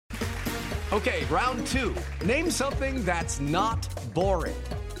Okay, round two. Name something that's not boring.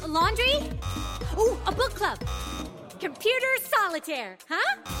 A laundry? Ooh, a book club. Computer solitaire,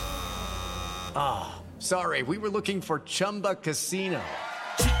 huh? Ah, sorry, we were looking for Chumba Casino.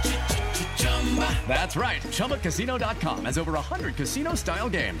 That's right, ChumbaCasino.com has over 100 casino-style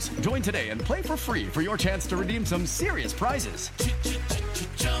games. Join today and play for free for your chance to redeem some serious prizes.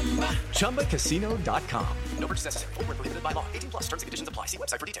 ChumbaCasino.com. No purchase necessary. Void where prohibited by law. 18 plus. Terms and conditions apply. See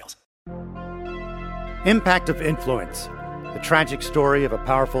website for details. Impact of Influence, the tragic story of a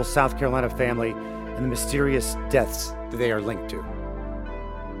powerful South Carolina family and the mysterious deaths that they are linked to.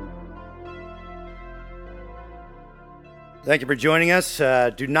 Thank you for joining us.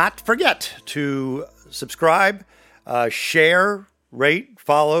 Do not forget to subscribe, share, rate,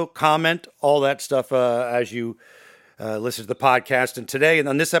 follow, comment, all that stuff as you listen to the podcast. And today, and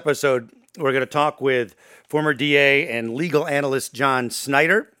on this episode, we're going to talk with former DA and legal analyst John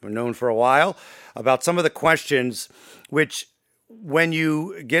Snyder, known for a while, about some of the questions which, when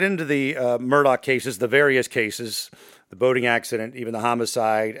you get into the Murdaugh cases, the various cases, the boating accident, even the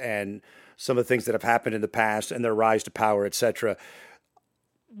homicide, and some of the things that have happened in the past and their rise to power, etc.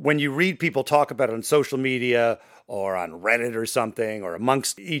 When you read people talk about it on social media or on Reddit or something, or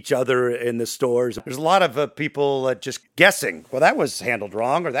amongst each other in the stores, there's a lot of people just guessing, well, that was handled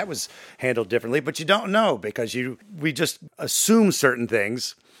wrong or that was handled differently, but you don't know because we just assume certain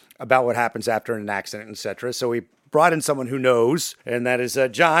things about what happens after an accident, etc. So we brought in someone who knows, and that is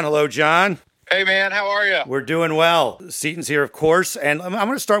John. Hello, John. Hey, man, how are you? We're doing well. Seaton's here, of course. And I'm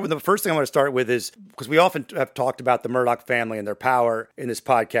going to start with the first thing I want to start with is, because we often have talked about the Murdaugh family and their power in this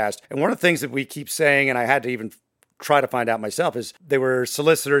podcast. And one of the things that we keep saying, and I had to even try to find out myself, is they were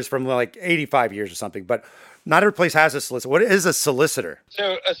solicitors from like 85 years or something. But not every place has a solicitor. What is a solicitor?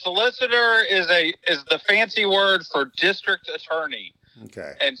 So a solicitor is the fancy word for district attorney.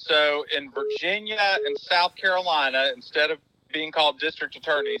 Okay. And so in Virginia and South Carolina, instead of being called district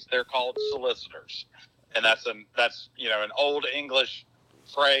attorneys, they're called solicitors, and that's an old English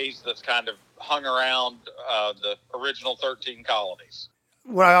phrase that's kind of hung around the original 13 colonies.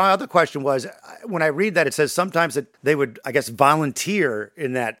 Well, my other question was, when I read that, it says sometimes that they would, I guess, volunteer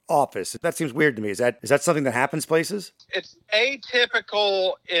in that office. That seems weird to me. Is that something that happens places? It's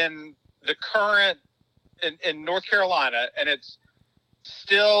atypical in the current in North Carolina, and it's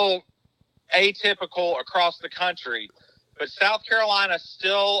still atypical across the country. But South Carolina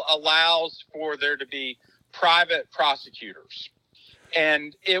still allows for there to be private prosecutors.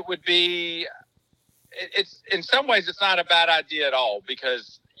 And it would be, it's in some ways, it's not a bad idea at all,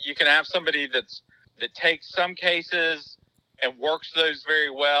 because you can have somebody that takes some cases and works those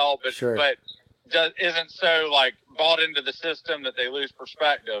very well, but sure. Isn't so like bought into the system that they lose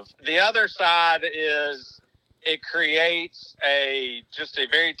perspective. The other side is it creates just a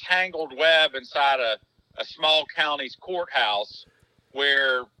very tangled web inside a small county's courthouse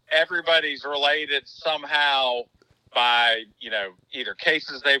where everybody's related somehow by, either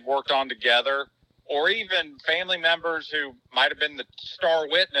cases they've worked on together or even family members who might have been the star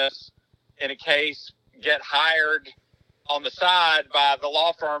witness in a case get hired on the side by the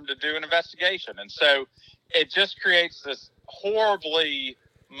law firm to do an investigation. And so it just creates this horribly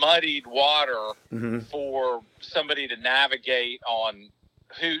muddied water for somebody to navigate on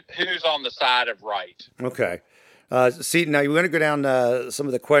who's on the side of right. Okay. Seaton, now you're going to go down some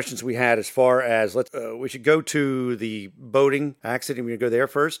of the questions we had as far as, we should go to the boating accident. We're going to go there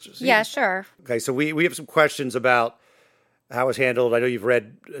first? Seaton? Yeah, sure. Okay, so we have some questions about how it was handled. I know you've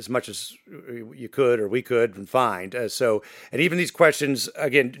read as much as you could or we could and find. And even these questions,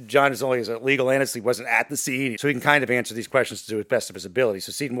 again, John is only as a legal analyst. He wasn't at the scene, so he can kind of answer these questions to the best of his ability.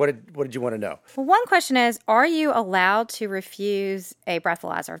 So, Seaton, what did you want to know? Well, one question is, are you allowed to refuse a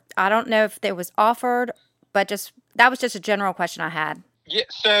breathalyzer? I don't know if it was offered, but that was just a general question I had. Yeah,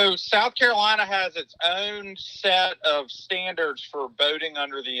 so South Carolina has its own set of standards for boating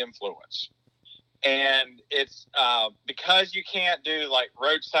under the influence. And it's because you can't do like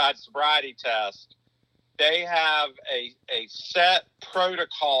roadside sobriety tests, they have a set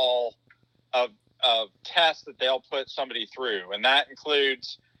protocol of tests that they'll put somebody through. And that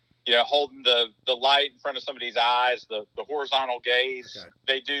includes, holding the light in front of somebody's eyes, the horizontal gaze. Okay.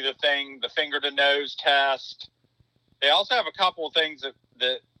 They do the finger to nose test. They also have a couple of things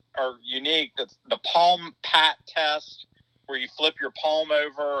that are unique. That's the palm pat test, where you flip your palm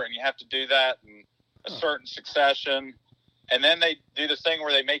over and you have to do that in a certain succession. And then they do this thing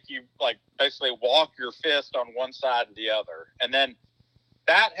where they make you like basically walk your fist on one side and the other. And then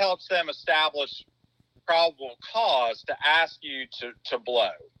that helps them establish probable cause to ask you to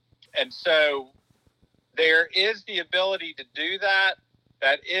blow. And so there is the ability to do that.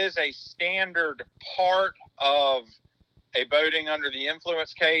 That is a standard part of a boating under the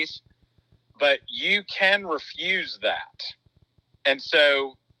influence case, but you can refuse that. And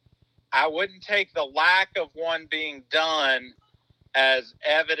so I wouldn't take the lack of one being as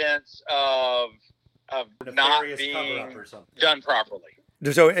evidence of not being done properly.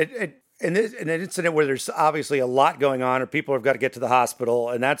 So in an incident where there's obviously a lot going on, or people have got to get to the hospital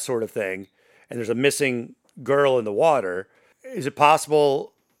and that sort of thing, and there's a missing girl in the water, is it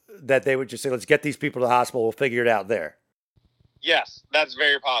possible that they would just say, let's get these people to the hospital, we'll figure it out there? Yes, that's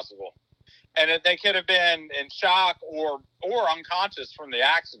very possible. And if they could have been in shock or unconscious from the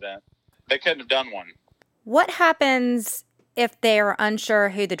accident, they couldn't have done one. What happens if they are unsure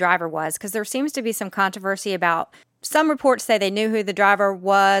who the driver was? Because there seems to be some controversy about, some reports say they knew who the driver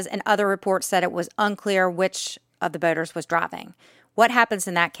was, and other reports said it was unclear which of the boaters was driving. What happens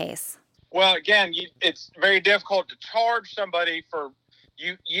in that case? Well, again, it's very difficult to charge somebody for,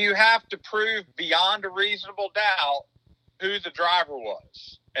 you have to prove beyond a reasonable doubt who the driver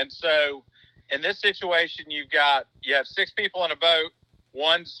was. And so in this situation, you have 6 people in a boat,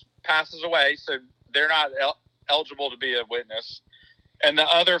 one passes away, so they're not eligible to be a witness. And the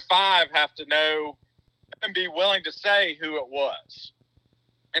other 5 have to know and be willing to say who it was.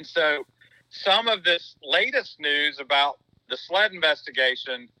 And so some of this latest news about the sled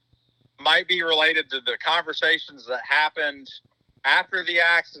investigation might be related to the conversations that happened after the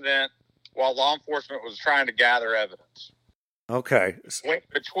accident while law enforcement was trying to gather evidence. Okay.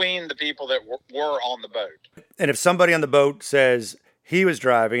 Between the people that were on the boat. And if somebody on the boat says he was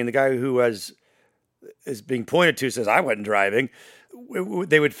driving and the guy who is being pointed to says I wasn't driving,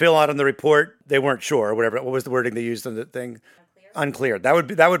 they would fill out on the report they weren't sure, or whatever. What was the wording they used on the thing? Unclear.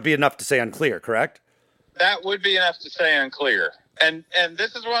 That would be enough to say unclear, correct? That would be enough to say unclear. And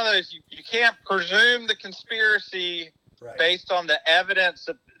this is one of those, you can't presume the conspiracy based on the evidence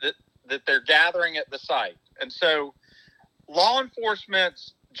that they're gathering at the site. And so law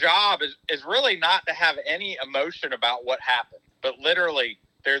enforcement's job is really not to have any emotion about what happened, but literally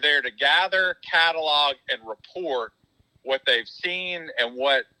they're there to gather, catalog, and report what they've seen and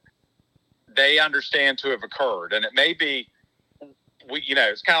what they understand to have occurred. And it may be,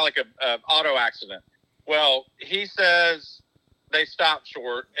 it's kind of like an auto accident. Well, he says they stopped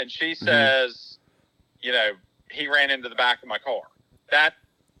short, and she says, he ran into the back of my car. And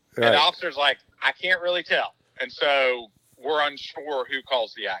the officer's like, I can't really tell. And so we're unsure who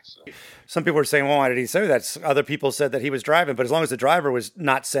caused the accident. Some people were saying, well, why did he say that? Other people said that he was driving, but as long as the driver was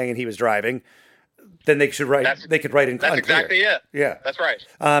not saying he was driving, then they could write in unclear. That's exactly it. Yeah. That's right.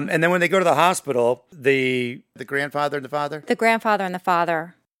 And then when they go to the hospital, the grandfather and the father? The grandfather and the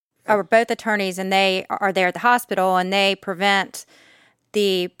father are both attorneys, and they are there at the hospital, and they prevent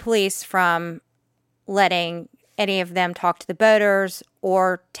the police from letting any of them talk to the boaters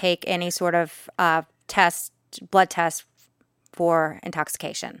or take any sort of blood test for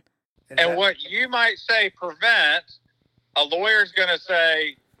intoxication. And what you might say prevent, a lawyer's going to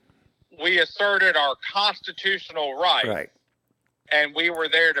say, we asserted our constitutional right, and we were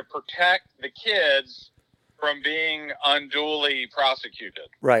there to protect the kids from being unduly prosecuted.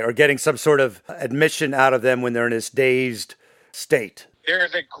 Right, or getting some sort of admission out of them when they're in this dazed state.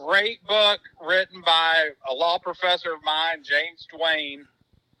 There's a great book written by a law professor of mine, James Duane,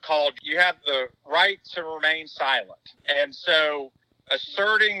 called You Have the Right to Remain Silent. And so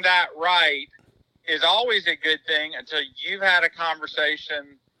asserting that right is always a good thing until you've had a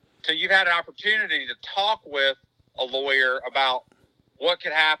conversation, till you've had an opportunity to talk with a lawyer about what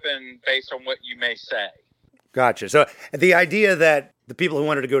could happen based on what you may say. Gotcha. So the idea that the people who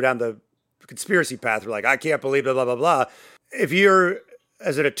wanted to go down the conspiracy path were like, I can't believe blah, blah, blah, blah. If you're,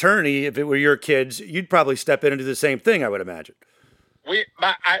 as an attorney, if it were your kids, you'd probably step in and do the same thing, I would imagine.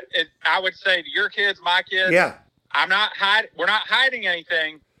 I would say to your kids, my kids, yeah. We're not hiding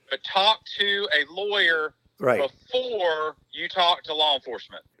anything, but talk to a lawyer before you talk to law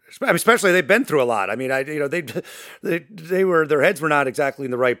enforcement. Especially they've been through a lot. I mean, they were, their heads were not exactly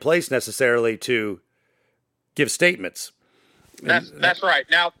in the right place necessarily to give statements. That's right.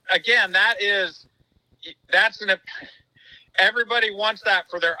 Now, again, everybody wants that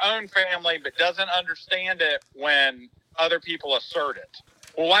for their own family, but doesn't understand it when other people assert it.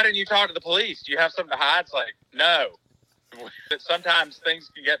 Well, why didn't you talk to the police? Do you have something to hide? It's like, no. Sometimes things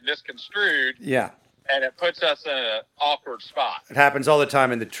can get misconstrued. Yeah. And it puts us in an awkward spot. It happens all the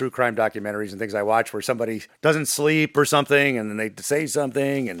time in the true crime documentaries and things I watch where somebody doesn't sleep or something and then they say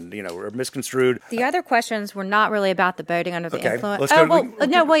something and, are misconstrued. The other questions were not really about the boating under the influence.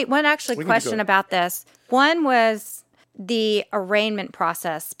 One question about this. One was the arraignment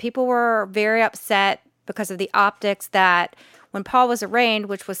process. People were very upset because of the optics that when Paul was arraigned,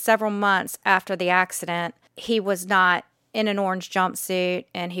 which was several months after the accident, he was not in an orange jumpsuit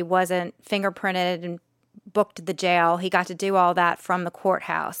and he wasn't fingerprinted and booked to the jail. He got to do all that from the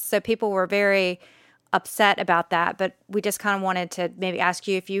courthouse. So people were very upset about that, but we just kind of wanted to maybe ask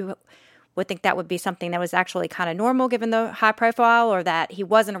you if you would think that would be something that was actually kind of normal given the high profile, or that he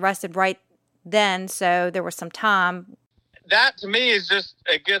wasn't arrested right then, so there was some time. That to me is just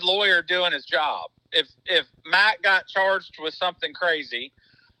a good lawyer doing his job. If Matt got charged with something crazy,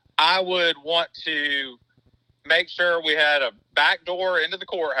 I would want to make sure we had a back door into the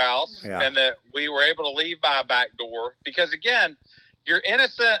courthouse and that we were able to leave by a back door, because again, you're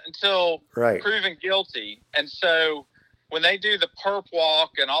innocent until proven guilty. And so when they do the perp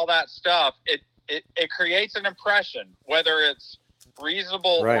walk and all that stuff, it creates an impression, whether it's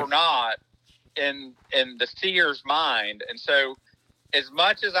reasonable or not, in the seer's mind. And so as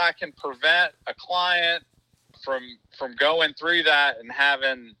much as I can prevent a client from going through that and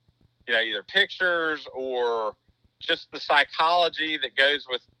having, either pictures or just the psychology that goes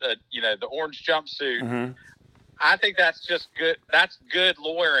with the orange jumpsuit, I think that's just good. That's good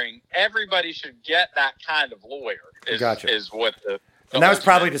lawyering. Everybody should get that kind of lawyer. Is what the and that was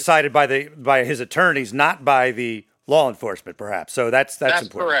probably decided by his attorneys, not by the law enforcement, perhaps. So that's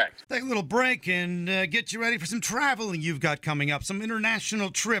important. Correct. Take a little break and get you ready for some traveling you've got coming up, some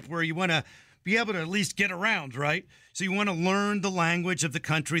international trip where you want to be able to at least get around, right? So you want to learn the language of the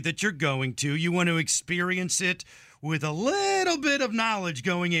country that you're going to. You want to experience it with a little bit of knowledge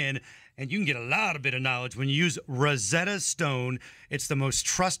going in. And you can get a lot of bit of knowledge when you use Rosetta Stone. It's the most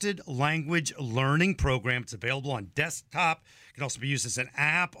trusted language learning program. It's available on desktop. It can also be used as an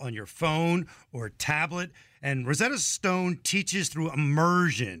app on your phone or tablet. And Rosetta Stone teaches through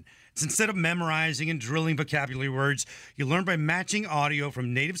immersion. It's instead of memorizing and drilling vocabulary words, you learn by matching audio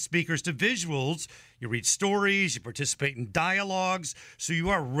from native speakers to visuals. You read stories, you participate in dialogues, so you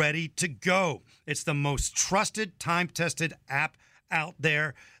are ready to go. It's the most trusted, time-tested app out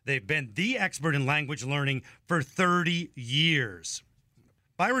there. They've been the expert in language learning for 30 years.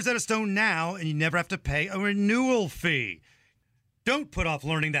 Buy Rosetta Stone now, and you never have to pay a renewal fee. Don't put off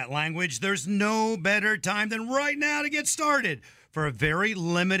learning that language. There's no better time than right now to get started. For a very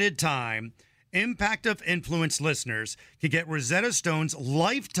limited time, Impact of Influence listeners can get Rosetta Stone's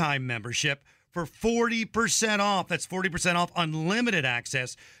lifetime membership for 40% off. That's 40% off unlimited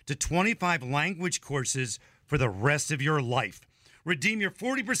access to 25 language courses for the rest of your life. Redeem your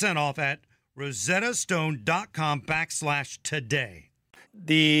 40% off at rosettastone.com/today.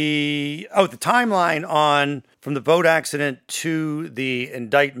 The timeline from the boat accident to the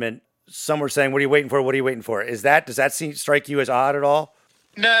indictment, some were saying, what are you waiting for? What are you waiting for? Does that strike you as odd at all?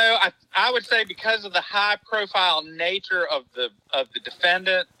 No, I would say because of the high profile nature of the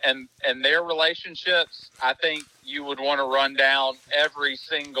defendant and their relationships, I think you would want to run down every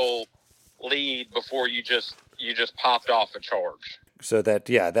single lead before you just popped off a charge. So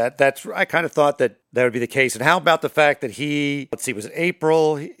that's I kind of thought that would be the case. And how about the fact that it was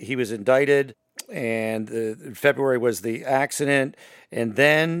April, he was indicted, and in February was the accident, and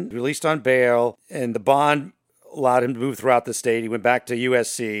then released on bail, and the bond allowed him to move throughout the state. He went back to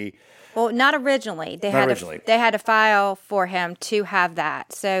USC. Well, not originally. They had to file for him to have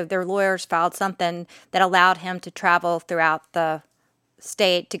that. So their lawyers filed something that allowed him to travel throughout the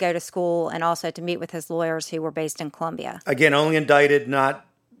state to go to school and also to meet with his lawyers who were based in Columbia. Again, only indicted, not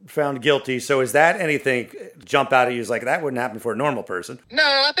found guilty. So is that anything jump out at you as like that wouldn't happen for a normal person? No,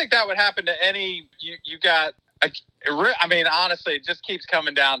 I think that would happen to any. You got. I mean, honestly, it just keeps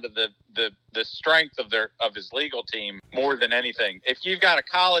coming down to the strength of his legal team more than anything. If you've got a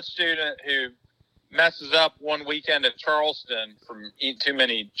college student who messes up one weekend in Charleston from eating too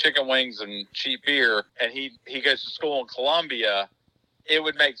many chicken wings and cheap beer, and he goes to school in Columbia, it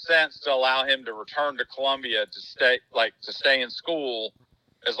would make sense to allow him to return to Columbia to stay in school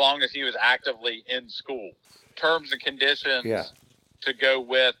as long as he was actively in school. Terms and conditions to go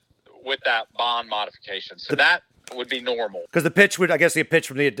with that bond modification. So that would be normal. Because the pitch from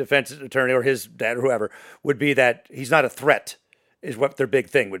the defense attorney or his dad or whoever would be that he's not a threat, is what their big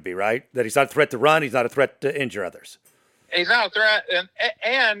thing would be, right? That he's not a threat to run, he's not a threat to injure others. He's not a threat.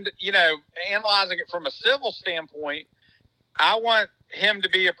 And analyzing it from a civil standpoint, I want him to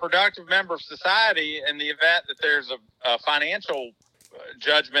be a productive member of society in the event that there's a financial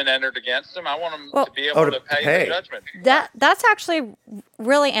judgment entered against him. I want him to be able to pay the judgment. That's actually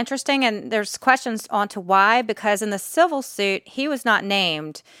really interesting, and there's questions onto why, because in the civil suit, he was not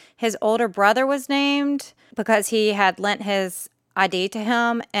named. His older brother was named because he had lent his ID to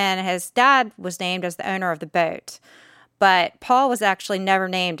him, and his dad was named as the owner of the boat. but Paul was actually never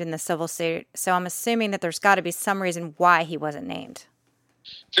named in the civil suit. So I'm assuming that there's got to be some reason why he wasn't named.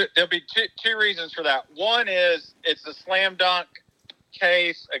 There'll be two reasons for that. One is it's a slam dunk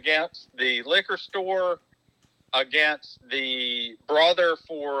case against the liquor store, against the brother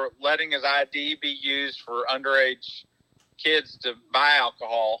for letting his ID be used for underage kids to buy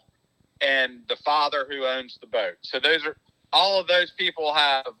alcohol, and the father who owns the boat. So all of those people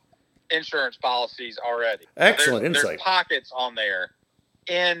have insurance policies already. Excellent insight. There's pockets on there.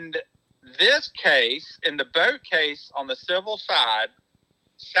 In this case, in the boat case on the civil side,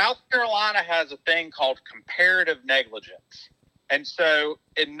 South Carolina has a thing called comparative negligence. And so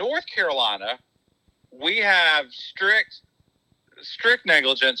in North Carolina, we have strict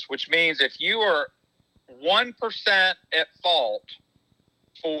negligence, which means if you are 1% at fault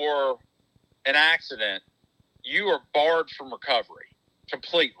for an accident, you are barred from recovery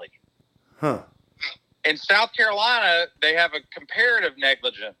completely. Huh. In South Carolina, they have a comparative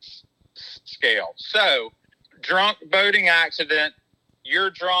negligence scale. So, drunk boating accident, you're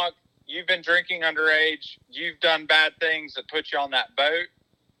drunk, you've been drinking underage, you've done bad things that put you on that boat.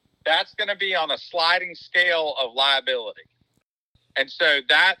 That's going to be on a sliding scale of liability. And so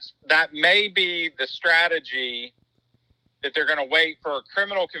that may be the strategy that they're going to wait for a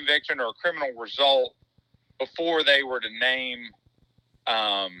criminal conviction or a criminal result before they were to name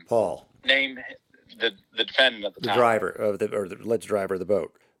Paul. Name the defendant at the time. Driver of the alleged driver of the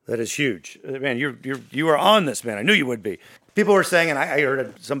boat. That is huge, man. You are on this, man. I knew you would be. People were saying, and I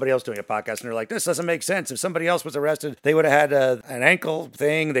heard somebody else doing a podcast, and they're like, "This doesn't make sense. If somebody else was arrested, they would have had an ankle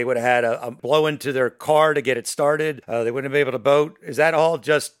thing. They would have had a blow into their car to get it started. They wouldn't have been able to boat." Is that all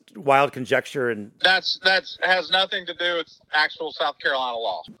just wild conjecture? And that's has nothing to do with actual South Carolina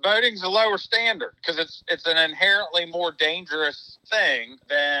law. Boating's a lower standard because it's an inherently more dangerous thing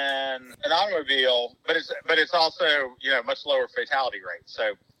than an automobile, but it's also much lower fatality rate.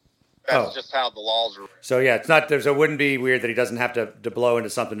 So. That's just how the laws are. So, yeah, it's not. It wouldn't be weird that he doesn't have to blow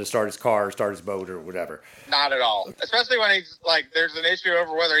into something to start his car or start his boat or whatever. Not at all. Especially when he's there's an issue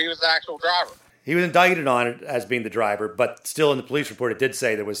over whether he was the actual driver. He was indicted on it as being the driver, but still in the police report, it did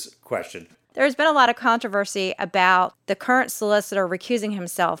say there was question. There's been a lot of controversy about the current solicitor recusing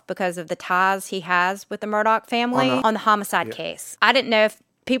himself because of the ties he has with the Murdaugh family on the homicide case. I didn't know if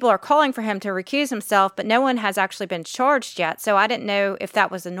people are calling for him to recuse himself, but no one has actually been charged yet. So I didn't know if that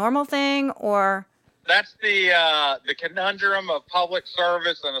was a normal thing or... That's the conundrum of public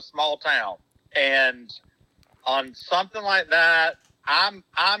service in a small town. And on something like that, I'm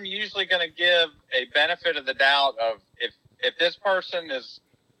usually going to give a benefit of the doubt of if this person is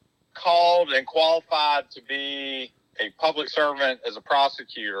called and qualified to be a public servant as a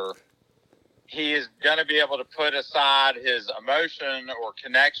prosecutor, he is going to be able to put aside his emotion or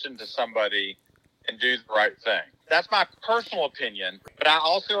connection to somebody and do the right thing. That's my personal opinion, but I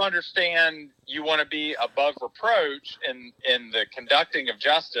also understand you want to be above reproach in the conducting of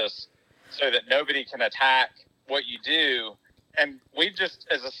justice so that nobody can attack what you do. And we just,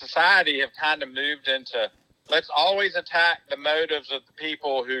 as a society, have kind of moved into let's always attack the motives of the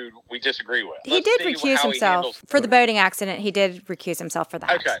people who we disagree with. He did recuse himself for the boating accident. He did recuse himself for that.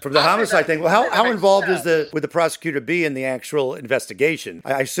 Okay. From the homicide thing, well, how involved would the prosecutor be in the actual investigation?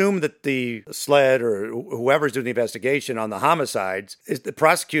 I assume that the SLED or whoever's doing the investigation on the homicides, the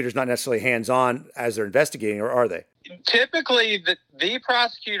prosecutor's not necessarily hands-on as they're investigating, or are they? Typically, the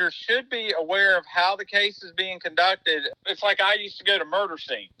prosecutor should be aware of how the case is being conducted. It's like I used to go to murder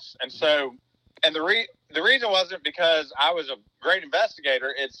scenes, and so... And the reason wasn't because I was a great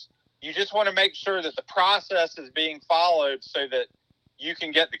investigator. It's you just want to make sure that the process is being followed so that you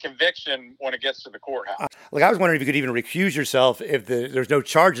can get the conviction when it gets to the courthouse. I was wondering if you could even recuse yourself if there's no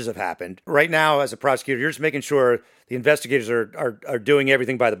charges have happened. Right now, as a prosecutor, you're just making sure the investigators are doing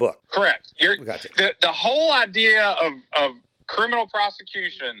everything by the book. Correct. The whole idea of criminal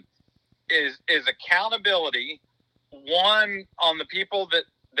prosecution is accountability, one, on the people that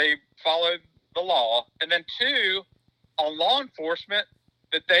they followed the law, and then two, on law enforcement,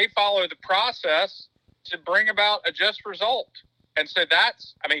 that they follow the process to bring about a just result. And so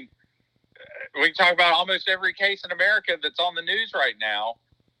we can talk about almost every case in America that's on the news right now,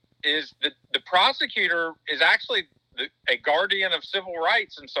 is that the prosecutor is actually a guardian of civil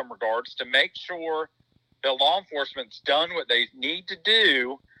rights in some regards to make sure that law enforcement's done what they need to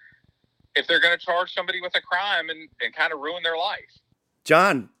do if they're going to charge somebody with a crime and kind of ruin their life.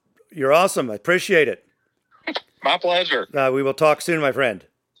 John, you're awesome. I appreciate it. My pleasure. We will talk soon, my friend.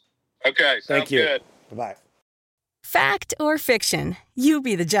 Okay. Thank you. Good. Bye-bye. Fact or fiction? You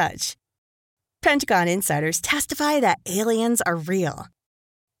be the judge. Pentagon insiders testify that aliens are real.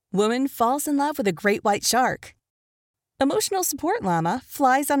 Woman falls in love with a great white shark. Emotional support llama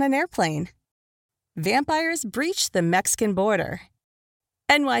flies on an airplane. Vampires breach the Mexican border.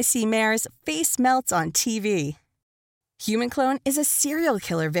 NYC mayor's face melts on TV. Human clone is a serial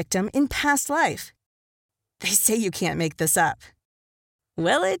killer victim in past life. They say you can't make this up.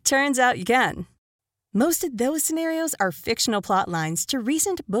 Well, it turns out you can. Most of those scenarios are fictional plot lines to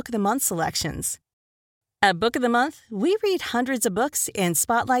recent Book of the Month selections. At Book of the Month, we read hundreds of books and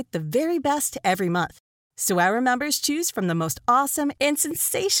spotlight the very best every month, so our members choose from the most awesome and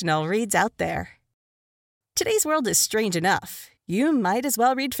sensational reads out there. Today's world is strange enough. You might as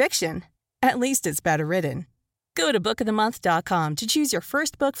well read fiction. At least it's better written. Go to bookofthemonth.com to choose your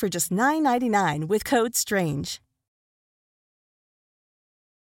first book for just $9.99 with code STRANGE.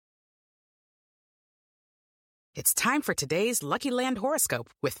 It's time for today's Lucky Land horoscope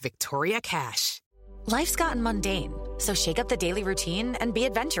with Victoria Cash. Life's gotten mundane, so shake up the daily routine and be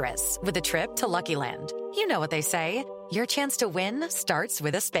adventurous with a trip to Lucky Land. You know what they say, your chance to win starts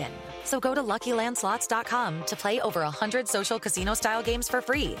with a spin. So go to LuckyLandSlots.com to play over 100 social casino-style games for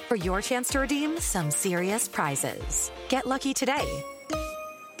free for your chance to redeem some serious prizes. Get lucky today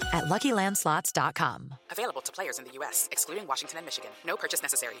at LuckyLandSlots.com. Available to players in the U.S., excluding Washington and Michigan. No purchase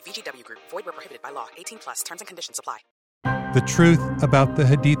necessary. VGW Group. Void where prohibited by law. 18+. Terms and conditions apply. The truth about the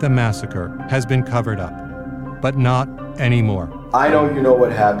Haditha massacre has been covered up, but not anymore. I know you know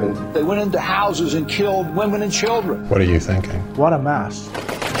what happened. They went into houses and killed women and children. What are you thinking? What a mess.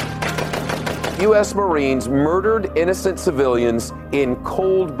 U.S. Marines murdered innocent civilians in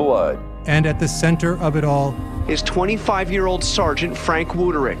cold blood. And at the center of it all is 25-year-old Sergeant Frank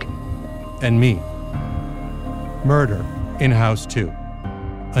Wuterich. And me. Murder in House 2.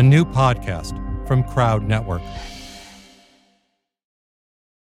 A new podcast from Crowd Network.